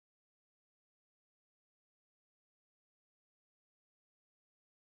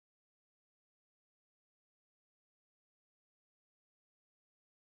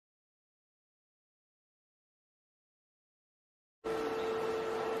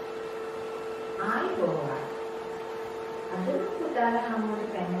ආයුබෝවන්. අද පුතාලා හමුවේ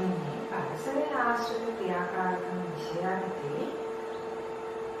පැමිණෙන්නේ පරිසරය ආශ්‍රිත ක්‍රියාකාරකම් විෂයයකදී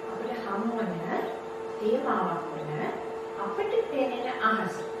අපිට හමු වන තේමාවක් වන අපිට පෙනෙන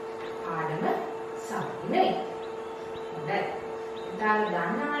අහස පාඩම සම්පූර්ණයි. හොඳයි. පුතාලා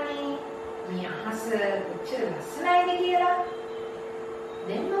දන්නවනේ මේ අහස කොච්චර ලස්සනයිද කියලා.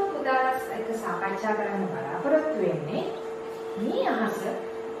 දැන් මම පුතාලා එක්ක සාකච්ඡා කරන්න බලාපොරොත්තු වෙන්නේ මේ අහස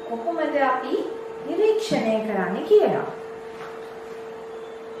කොහොමද අපි නිරීක්ෂණය කරන්නේ කියලා.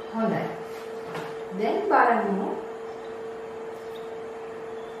 හොඳයි. දැන් බලමු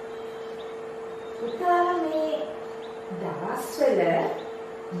පුතාලා මේ දවස්වල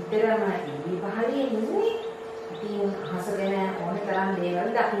නිතරම ඉවි පහලියේ ඉන්නේ. ඉතින් අහස ගැන ඕන තරම්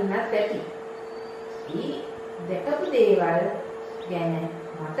දේවල් දකින්නත් ඇති. මේ දැකපු දේවල් ගැන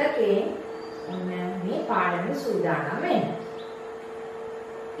මතකයෙන් ඔන්න මේ පාඩම සූදානම් වෙන්න.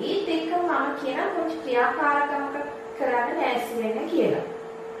 ඒත් එක්ක මම කියන පොඩි ක්‍රියාකාරකමක් කරන්න ලෑස්ති වෙන්න කියලා.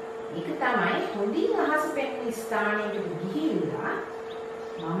 ඒක තමයි හොඳින් අහස පෙනෙන ස්ථානයට ගිහිල්ලා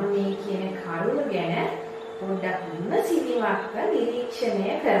මම මේ කියන කරුණ ගැන පොඩ්ඩක් විමසිලිමත්ව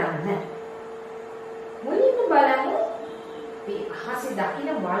නිරීක්ෂණය කරන්න. මුලින්ම බලමු මේ අහසේ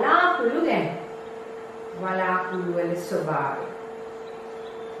දකින්න වලාකුළු ගැන. වලාකුළු වල ස්වභාවය.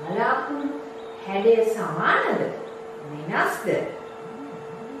 වලාකුළු හැඩය සමානද? වෙනස්ද?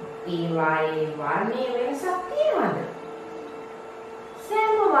 ඒවායේ වර්ණයේ වෙනසක් තියෙනවද?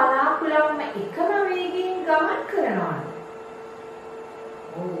 සෑම වලාකුළක්ම එකම වේගයෙන් ගමන් කරනවද?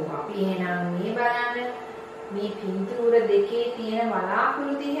 ඔව් අපි එහෙනම් මේ බලන්න මේ පින්තූර දෙකේ තියෙන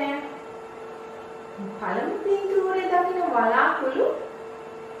වලාකුළු දිහා. පළමු පින්තූරේ දකින්න වලාකුළු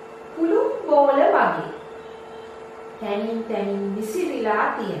කුළු බෝල වගේ. තනින් තනින් විසිරීලා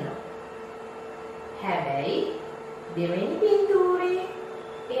තියෙනවා. හැබැයි දෙවෙනි පින්තූරේ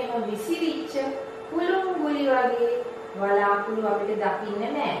එහෙම විසිරිච්ච කුළුම් ගුලි වගේ වලාකුළු අපිට දකින්න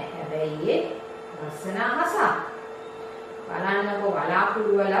නෑ. හැබැයි ඒ ලස්සන අහසක්. බලන්නකෝ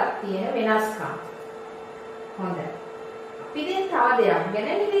වලාකුළු වල තියෙන වෙනස්කම්. හොඳයි. අපි දැන් තව දෙයක් ගැන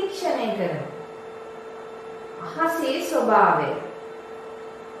නිරීක්ෂණය කරමු. අහසේ ස්වභාවය.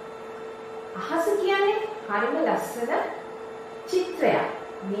 අහස කියන්නේ හරිම ලස්සන චිත්‍රයක්.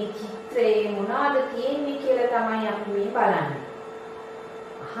 මේ චිත්‍රයේ මොනවද තියෙන්නේ කියලා තමයි අපි මේ බලන්නේ.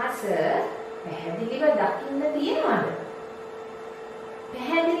 අහස පැහැදිලිව දකින්න තියෙනවද?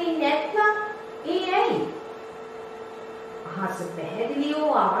 පැහැදිලි නැත්නම් ඒ ඇයි? අහස පැහැදිලි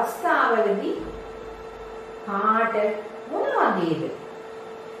වූ අවස්ථාවලදී පාට මොන වගේද?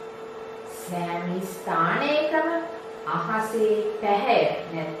 සෑම ස්ථානයකම අහසේ පැහැය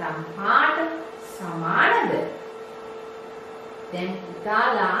නැත්නම් පාට සමානද? දැන්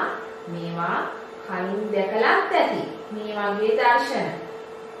පුතාලා මේවා කලින් දැකලත් ඇති. මේ වගේ දර්ශන.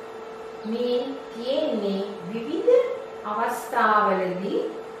 මේ තියෙන්නේ විවිධ අවස්ථාවලදී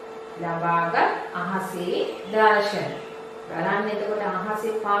ලබාගත් අහසේ දර්ශන. බලන්න එතකොට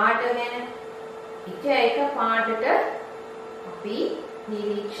අහසේ පාට ගැන එක පාටට අපි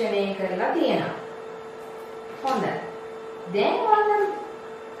නිරීක්ෂණය කරලා තියෙනවා. හොඳයි. දැන් ඔන්න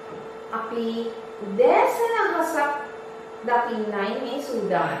අපි උදෑසන අහසක් දකින්නයි මේ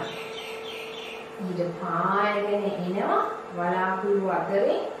සූදානම්. ඊට පායගෙන එනවා වලාකුළු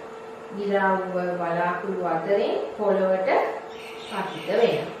අතරින් ඉරව්ව වලාකුළු අතරින් පොළවට පතිත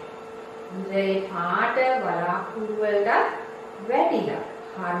වෙනවා. ඉරේ පාට වලාකුළු වලට වැටිලා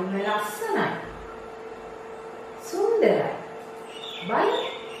හරිම ලස්සනයි. සුන්දරයි. බලන්න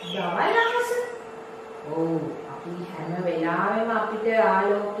දවල් අහස. ඔව් අපි හැම වෙලාවෙම අපිට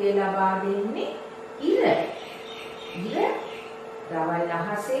ආලෝකය ලබා දෙන්නේ ඉර. ඉර දවල්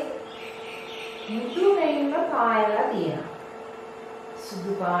අහසේ මුදුනෙන්ම පායලා තියෙනවා.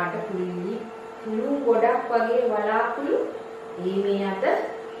 සුදු පාට කුළුම් ගොඩක් වගේ වලාකුළු මේ අත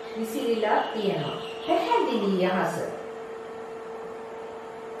විසිරීලා තියෙනවා. පැහැදිලි අහස.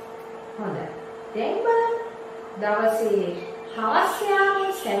 හොඳයි. දැන් බලන්න දවසේ හවස්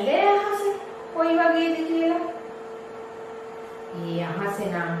යාම සැඳෑ අහස කොයි වගේද කියලා. මේ අහසේ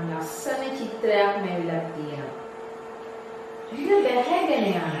නම් ලස්සන චිත්‍රයක් නැවිලා තියෙනවා. ඉර බැහැගෙන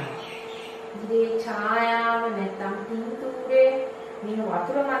යනවා. ඉරේ ඡායාව නැත්නම් පින්තූරේ මින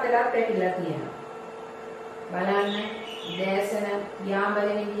වතුර මතලක් පැටිලා තියෙනවා. බලන්න දැසන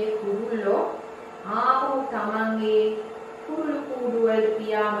යාඹගෙන ගිය කුරුල්ලෝ ආපහු තමන්ගේ කුරුළු කූඩු වලට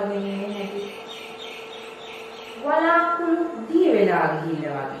පියාඹගෙන එන්නේ නැති. වලාකුළු දිය වෙලා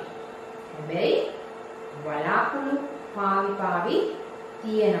ගිහිල්ලා වගේ. හැබැයි වලාකුළු පාවි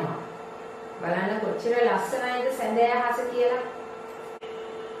තියෙනවා. බලන්න කොච්චර ලස්සනයිද සැඳෑ අහස කියලා.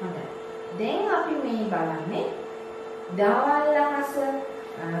 හොඳයි. දැන් අපි මේ බලන්නේ දවල් අහස,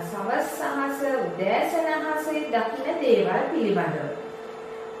 සවස් අහස උදෑසන අහසේ දකින දේවල් පිළිබඳව.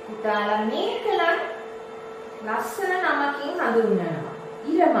 පුතාලා මේක නම් ලස්සන නමකින් හඳුන්වනවා.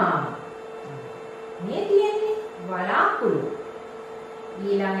 ඉරමාම. මේ තියෙන්නේ වලාකුළු.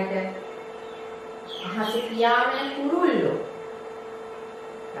 ඊළඟට අහසේ පියාඹන කුරුල්ලෝ.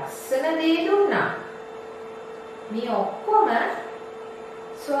 ලස්සන දේ දුන්නා. මේ ඔක්කොම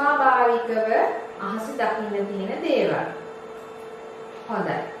ස්වාභාවිකව අහසේ දකින්න තියෙන දේවල්.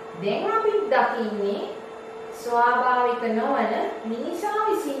 හොඳයි. දැන් අපි දකින්නේ ස්වාභාවික නොවන මිනිසා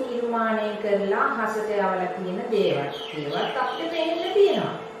විසින් නිර්මාණය කරලා අහසට යවලා තියෙන දේවල්. ඒවත් අපිට පේන්න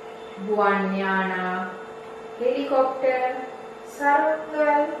තියෙනවා. ගුවන් යානා, හෙලිකොප්ටර්,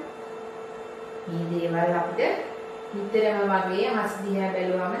 සර්වල්. මේ දේවල් අපිට නිතරම වගේ අහස දිහා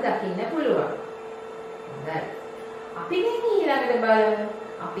බැලුවම දකින්න පුළුවන්. හොඳයි. අපි දැන් ඊළඟට බලමු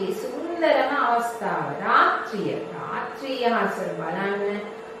අපේ සුන්දරම අවස්ථාව රාත්‍රිය. රාත්‍රිය අහස බලන්න.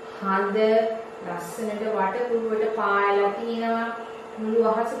 හඳ ලස්සනට වටකුරුවට පායලා තියෙනවා. මුළු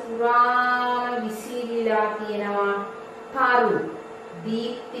අහස පුරාම විසිරීලා තියෙනවා. තරු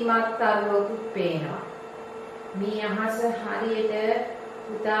දීප්තිමත් තරුවකුත් පේනවා. මේ අහස හරියට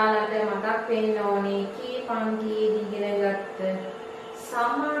පුතාලට මතක් වෙන්න ඕනේ කී පන්තියේදී ඉගෙන ගත්ත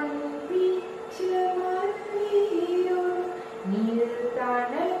සමන් පිච්චමල්ලියෝ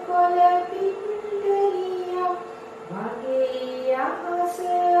නිල්තන කොළ පින්දලියක් වගේ අහස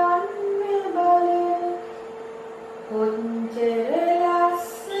අන්න බලන කොච්චර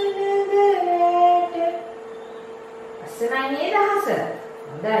ලස්සනද රැට. අසනයි නේද අහස?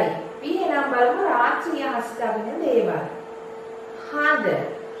 හොඳයි. පියනම් බලමු රාත්‍රිය අහස දකින්න දේවල්. හඳ,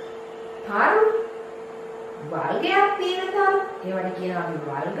 තරු, වල්ගයක් තියෙන තරු. ඒවට කියනවා අපි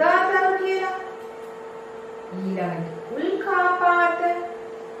වල්ගාතරු කියලා. ඊළඟට උල්කාපාත,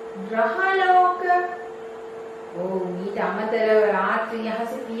 ග්‍රහලෝක. ඊට අමතරව රාත්‍රී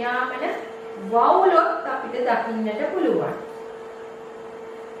අහස පියාඹන වවුලොත් අපිට දකින්නට පුළුවන්.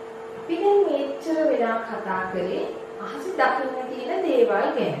 අපි දැන් මෙච්චර වෙලා කතා කරේ අහස දකින්න තියෙන දේවල්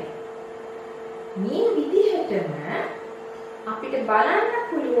ගැන. මේ විදිහටම අපිට බලන්න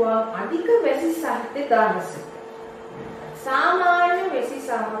පුළුවන් අධික වැසි සහිත දවසක, සාමාන්‍ය වැසි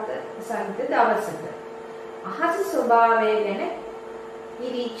සහිත දවසක අහස ස්වභාවය ගැන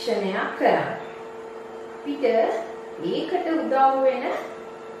නිරීක්ෂණයක් කරන්න. අපිට ඒකට උදව් වෙන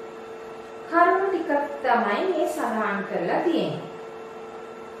කරුණු ටිකක් තමයි මේ සඳහන් කරලා තියෙන්නේ.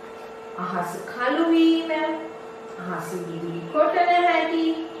 අහස කළු වීම, අහස විදුලි කොටන හැටි,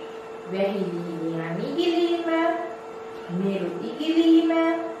 වැහිලි නිගිලීම, මෙරු ඉගිලීම,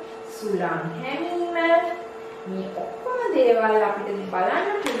 සුළං හැමීම, මේ ඔක්කොම දේවල් අපිට බලන්න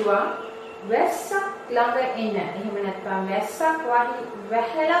පුළුවන් වැස්සක් ළඟ එන. එහෙම නැත්නම් වැස්සක්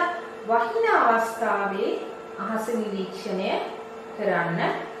වැහැලා වහින අවස්ථාවේ අහස නිරීක්ෂණය කරන්න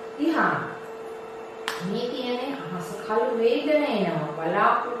දිහා. මේ කියන්නේ අහස කළු වේගන එනවා.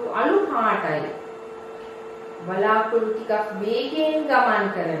 බලාකුළු අලු පාටයි. බලාකුළු ටිකක් වේගයෙන් ගමන්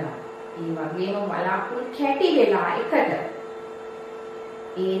කරනවා. ඒ වගේම බලාකුළු කැටි වෙලා එකට.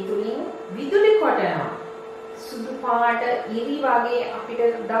 ඒ තුලින් විදුලි කොටනවා. සුදු පාට ඉරි වගේ අපිට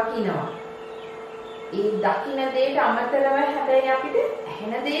දකිනවා. ඒ දකින දෙයට අමතරව හැබැයි අපිට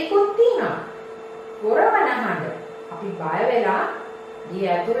ඇහෙන දේකුත් තියෙනවා. ගොරවන හඬ. අපි බය වෙලා දී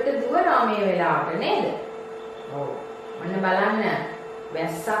ඇතුළට දුවනවා මේ වෙලාවට නේද? ඔව්. මොන්න බලන්න.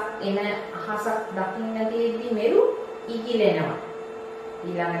 වැස්සක් එන අහසක් දකින්න තියෙද්දි මෙරු ඉගිලෙනවා.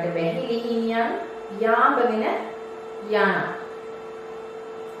 ඊළඟට වැහිලි හිමියන් යාඹගෙන යනවා.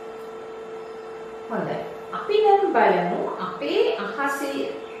 හොඳයි. අපි දැන් බලමු අපේ අහසේ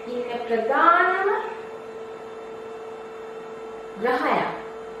ඉන්න ප්‍රධානම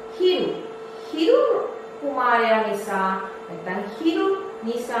ග්‍රහය හිරු කුමාරයා නිසා නැත්නම් හිරු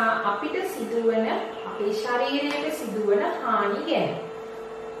නිසා අපිට සිදුවන අපේ ශරීරයට සිදුවන හානි ගැන.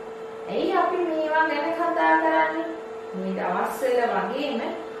 ඇයි අපි මේවා ගැන කතා කරන්නේ? මේ දවස්වල වගේම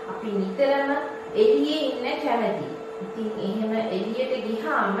අපි නිතරම එළියේ ඉන්න කැමති. ඉතින් එහෙම එළියට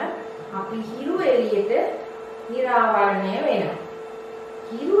ගියාම අපි හිරු එළියට නිරාවරණය වෙනවා.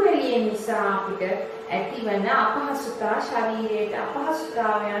 හිරු එළිය නිසා අපිට ඇතිවන අපහසුතා ශරීරයට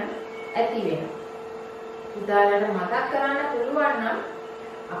අපහසුතාවයන් ඇති වෙනවා. උදාහරණ මතක් කරන්න පුළුවන් නම්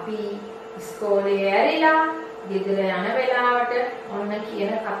අපි ඉස්කෝලේ ඇරිලා ගෙදර යන වෙලාවට ඔන්න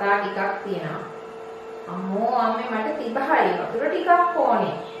කියන කතා ටිකක් තියෙනවා. අම්මෝ අම්මේ මට තිබහයි වතුර ටිකක්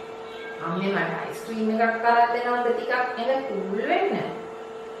ඕනේ. අම්මේ මට අයිස්ක්‍රීම් එකක් අරන් දෙනවද ටිකක් එන කුල් වෙන්න.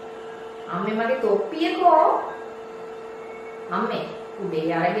 අම්මේ මගේ තොප්පිය කෝ? අම්මේ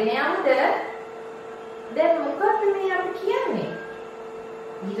උදේ අරගෙන යන්නද? දැන් මොකක්ද මේ අපි කියන්නේ?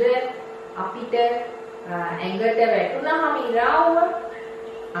 ඉර අපිට ඇඟට වැටුනහම ඉරාව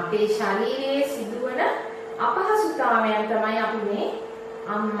අපේ ශරීරයේ සිදුවන අපහසුතාවයන් තමයි අපි මේ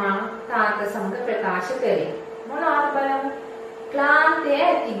අම්මා තාත්තා සමග ප්‍රකාශ කරේ. මොනවාද බලමු? ක්ලාන්තය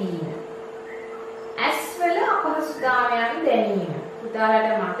ඇතිවීම. ඇස්වල අපහසුතාවයන් දැනීම. පුතාලට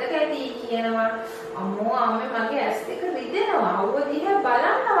මතක ඇති කියනවා අම්මෝ අම්මේ මගේ ඇස් දෙක රිදෙනවා. අවුව දිහා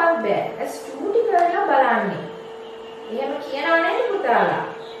බලන්නවත් බෑ. ඇස් චූටි කරලා බලන්නේ. එහෙම කියනව නේද පුතාලා?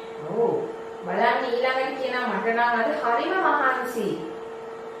 ඔව්. බලන්න ඊළඟට කියනවා මට නම් අද හරිම මහන්සි.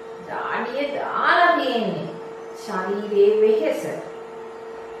 දාඩිය දාලා තියෙන්නේ. ශරීරයේ වෙහෙස.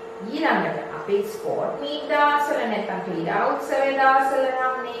 ඊළඟට අපේ ස්පෝර්ට් මීට් දවස්වල නැත්නම් ක්‍රීඩා උත්සවයේ දවස්වල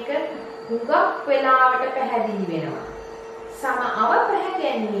නම් මේක හුඟක් වෙලාවට පැහැදිලි වෙනවා. සම අව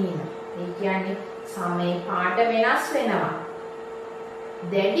පැහැගැන්වීම. ඒ කියන්නේ සමේ පාට වෙනස් වෙනවා.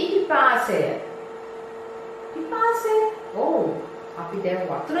 දැඩි පිපාසය. පිපාසය. ඔව්. අපි දැන්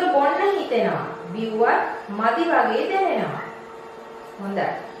වතුර බොන්න හිතෙනවා. බිව්වත් මදි වගේ දැනෙනවා. හොඳයි.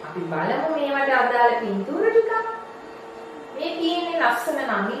 අපි බලමු මේවට අදාළ පින්තූර ටිකක්. මේ තියෙන්නේ ලස්සන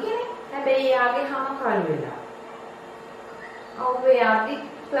නංගි කෙනෙක්. හැබැයි එයාගේ හැම කළු වෙලා. අවුවේ යාදි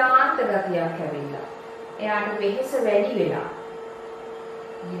ක්ලාන්ත ගතියක් ඇවිල්ලා. එයාට වෙහෙස වැඩි වෙලා.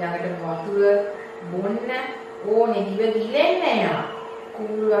 ඊළඟට වතුර බොන්න ඕනේ දිව ගිලෙන්නේ යනවා.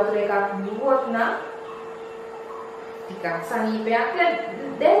 කුඹුරු වතුර එකක් බිව්වොත් නම් ටිකක් සනීපයක්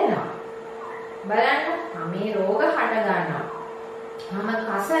දැනෙනවා. බලන්න මේ රෝග හට ගන්නවා. හැම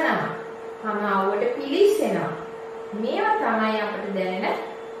කසනවා. හැම අවුවට පිලිස්සෙනවා. මේවා තමයි අපිට දැනෙන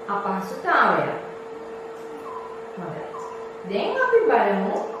අපහසුතාවය. හොඳයි. දැන් අපි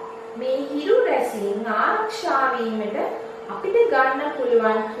බලමු මේ හිරු රැසීම් ආරක්ෂා වීමට අපිට ගන්න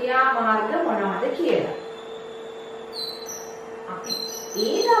පුළුවන් ක්‍රියාමාර්ග මොනවද කියලා. අපි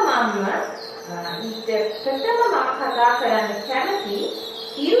ඒ ගමන්ම ඊට ප්‍රථමම කතා කරන්න කැමති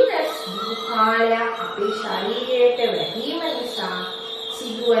හිරු රැස් දීපු කාලයක් අපේ ශරීරයට වැටීම නිසා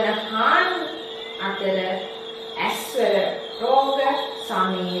සිදුවන හානි අතර ඇස්වල රෝග,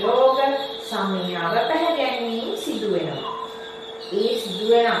 සමේ රෝග, සමේ අවපැහැගැන්වීම සිදු වෙනවා. ඒ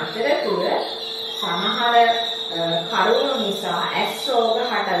සිදුවන අතරතුර සමහර කරුණු නිසා ඇස් රෝග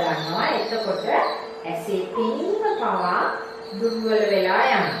හට ගන්නවා. එතකොට ඇසේ පෙනීම පවා දුර්වල වෙලා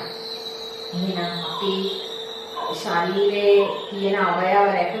යනවා. එහෙනම් අපි ශරීරයේ තියෙන අවයව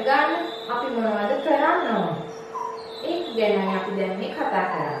රැක ගන්න අපි මොනවද කරන්න ඕන? ඒක ගැන අපි දැන් මේ කතා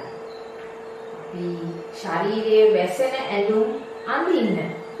කරන්නේ. අපි ශරීරයේ වැසෙන ඇඳුම් අඳින්න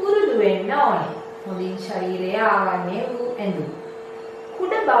පුරුදු වෙන්න ඕනේ. හොඳින් ශරීරය ආවරණය වූ ඇඳුම්.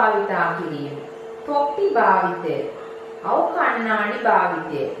 කුඩ භාවිතා කිරීම, තොප්පි භාවිතය, අවු කණ්ණාඩි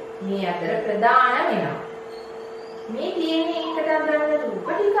භාවිතය මේ අතර ප්‍රධාන වෙනවා. මේ තියෙන්නේ එකට අදාළ රූප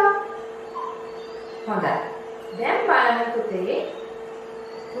ටිකක්. හොඳයි. දැන් බලමු පුතේ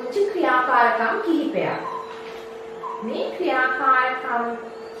පුංචි ක්‍රියාකාරකම් කිහිපයක්. මේ ක්‍රියාකාරකම්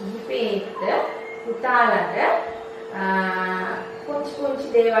කිහිපෙත් පුතාලට පුංචි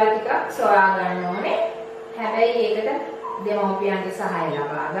දේවල් ටිකක් සොයා ගන්න ඕනේ. හැබැයි ඒකට දෙමව්පියන්ගේ සහාය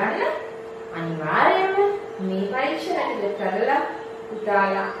ලබා ගන්න අනිවාර්යයෙන්ම මේ පරීක්ෂණ ටික කරලා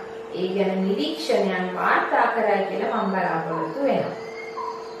පුතාලා ඒ ගැන නිරීක්ෂණයන් වාර්තා කරයි කියලා මම බලාපොරොත්තු වෙනවා.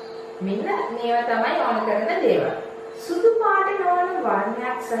 මෙන්න මේවා තමයි ඕන කරන දේවල්. සුදු පාට නොවන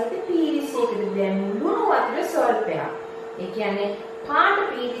වර්ණයක් සහිත පීරිසියකට දැමූ ලුණු වතුර ස්වල්පයක්. ඒ කියන්නේ පාට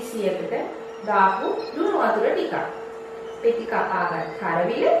පීරිසියකට දාපු ලුණු වතුර ටිකක්. පෙති කපාගත්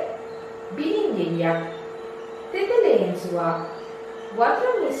කරවිල, බිලින්ගෙඩියක්, තෙතලේන්සුවක්,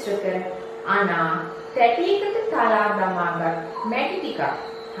 වතුර මිශ්‍ර කර අනා තැටියකට තලා දමාගත් මැටි ටිකක්.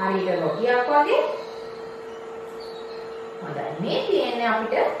 හරියට රොටියක් වගේ. හොඳයි. මේ තියෙන්නේ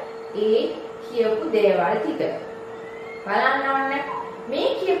අපිට ඒ කියපු දේවල් ටික. බලන්න ඕන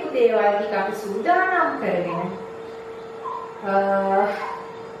මේ කියපු දේවල් ටික අපි සූදානම් කරගෙන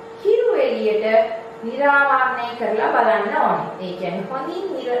හිරු එළියට නිරාවරණය කරලා බලන්න ඕනේ. ඒ කියන්නේ හොඳින්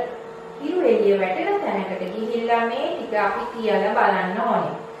හිරු එළිය වැටෙන තැනකට ගිහිල්ලා මේ ටික අපි කියලා බලන්න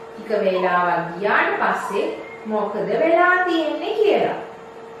ඕනේ. ටික වේලාවක් ගියාට පස්සේ මොකද වෙලා තියෙන්නේ කියලා.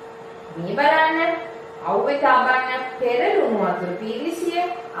 මේ බලන්න අවුවේ තබන්න පෙර ලුණු වතුර පීරිසිය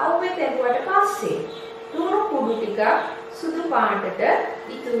අවුවේ තැබුවට පස්සේ ලුණු කුඩු ටික සුදු පාටට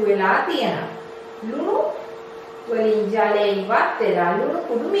ඉතුරු වෙලා තියෙනවා. ලුණු වලින් ජලය ඉවත් වෙලා ලුණු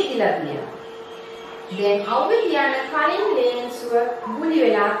කුඩු මිදිලා තියෙනවා. දැන් අවුවේ තියන කලින් ලේන්සුව ගුලි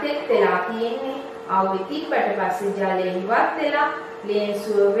වෙලා තෙත් වෙලා තියෙන්නේ. අවුවේ තිබ්බට පස්සේ ජලය ඉවත් වෙලා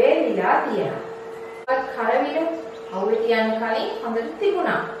ලේන්සුව වේලිලා තියෙනවා. කරවිල අවුවේ තියන කලින් හොඳට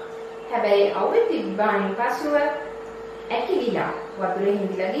තිබුණා. හැබැයි අවුවේ තිබ්බාන් පසුව ඇකිලිලා වතුරේ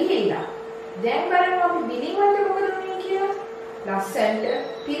හිඳිලා ගිහිල්ලා. දැන් බලමු අපි බිලින් වලට මොකද වෙන්නේ කියලා. ලස්සනට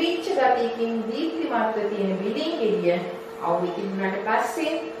පිරිච්ච ගතියකින් දීප්තිමත්ව තියෙන බිලින් ගෙඩිය අවුල් තිබුණාට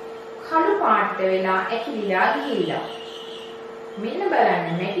පස්සේ කළු පාට වෙලා ඇකිලිලා ගිහිල්ලා. මෙන්න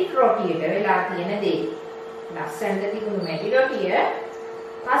බලන්න මැටි රොටියට වෙලා තියෙන දේ. ලස්සනට තිබුණු මැටි රොටිය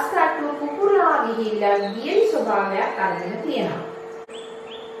පස්සට කුකුලා ගිහිල්ලා ගියලි ස්වභාවයක් අරගෙන තියෙනවා.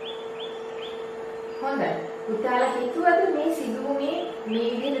 හොඳයි. පුතාලා හිතුවද මේ සිදුවුනේ මේ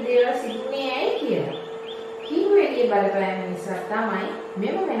විදිහට දේවල් සිදුුනේ ඇයි කියලා? හිරු එළිය බලපෑම නිසා තමයි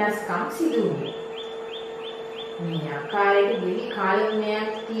මෙම වෙනස්කම් සිදු වුනේ. මේ ආකාරයට දෙවි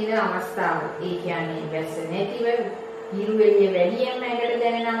කාලුණයක් තියෙන අවස්ථාව. ඒ කියන්නේ වැස්ස නැතිව හිරු එළිය වැඩියෙන්ම ඇඟට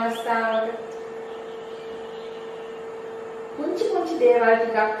දැනෙන අවස්ථාවක පුංචි පුංචි දේවල්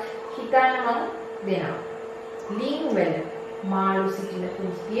ටිකක් හිතන්න මම දෙනවා. ලීන් වල මාළු සිටින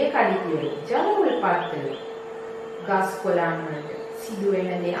පුංචි දිය කඩිතිවල ජලවල පත්තල ගස් කොළන් වලට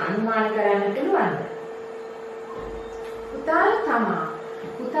සිදුවෙන දේ අනුමාන කරන්න පුළුවන්ද?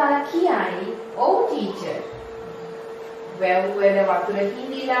 පුතාලා කියයි ඔව් ටීචර්. වැව් වල වතුර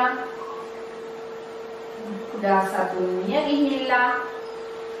හිඳිලා කුඩා සතුන් මිය ගිහිල්ලා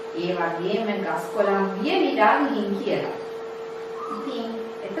ඒ වගේම ගස් කොළන් වියවිලා ගිහින් කියලා. ඉතින්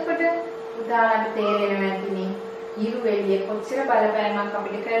එතකොට පුතාලට තේරෙනවා ඇතිනේ හිරු එළිය කොච්චර බලපෑමක්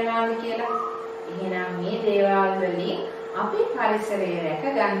අපිට කරනවාද කියලා. එහෙනම් මේ දේවල් වලින් අපේ පරිසරය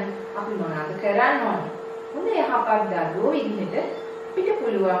රැකගන්න අපි මොනවද කරන්න ඕනේ? හොඳ යහපත් දරුවෝ විදිහට අපිට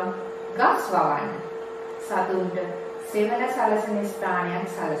පුළුවන් ගස් වවන්න. සතුන්ට සෙවන සලසන ස්ථානයක්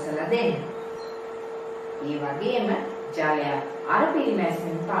සලසලා දෙන්න. ඒ වගේම ජලය අර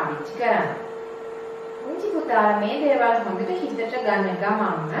පිළිමැස්මෙන් පාවිච්චි කරන්න. පුංචි පුතාලා මේ දේවල් හොඳට හිතට ගන්න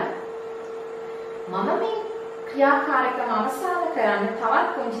ගමන්ම මම මේ ක්‍රියාකාරකම අවසන් කරන්න තවත්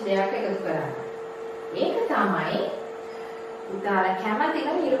පුංචි දෙයක් එකතු කරන්න. ඒක තමයි පුතාලා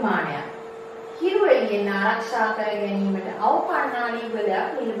කැමතිම නිර්මාණයක්. හිරු එළියෙන් ආරක්ෂා කර ගැනීමට අවපන්නාලි වලක්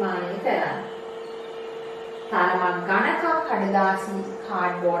නිර්මාණය කරන්න. තරමක් ඝනකම් කඩදාසි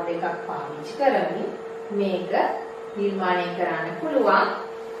කාඩ්බෝඩ් එකක් පාවිච්චි කරමින් මේක නිර්මාණය කරන්න පුළුවන්.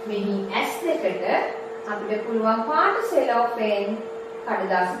 මෙහි S2කට අපිට පුළුවන් පාට සෙලෝෆේන්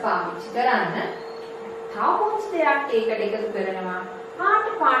කඩදාසි පාවිච්චි කරන්න. තව පුංචි දෙයක් ඒකට එකතු කරනවා.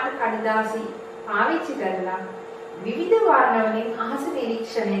 පාට කඩදාසි පාවිච්චි කරලා විවිධ වර්ණ වලින් අහස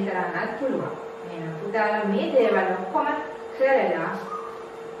නිරීක්ෂණය කරන්නත් පුළුවන්. එහෙනම් පුතාලා මේ දේවල් ඔක්කොම කරලා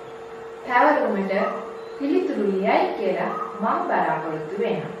පැවරුමට පිළිතුරු ලියයි කියලා මම බලාපොරොත්තු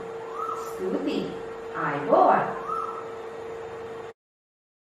වෙනවා. ස්තුතියි. ආයුබෝවන්.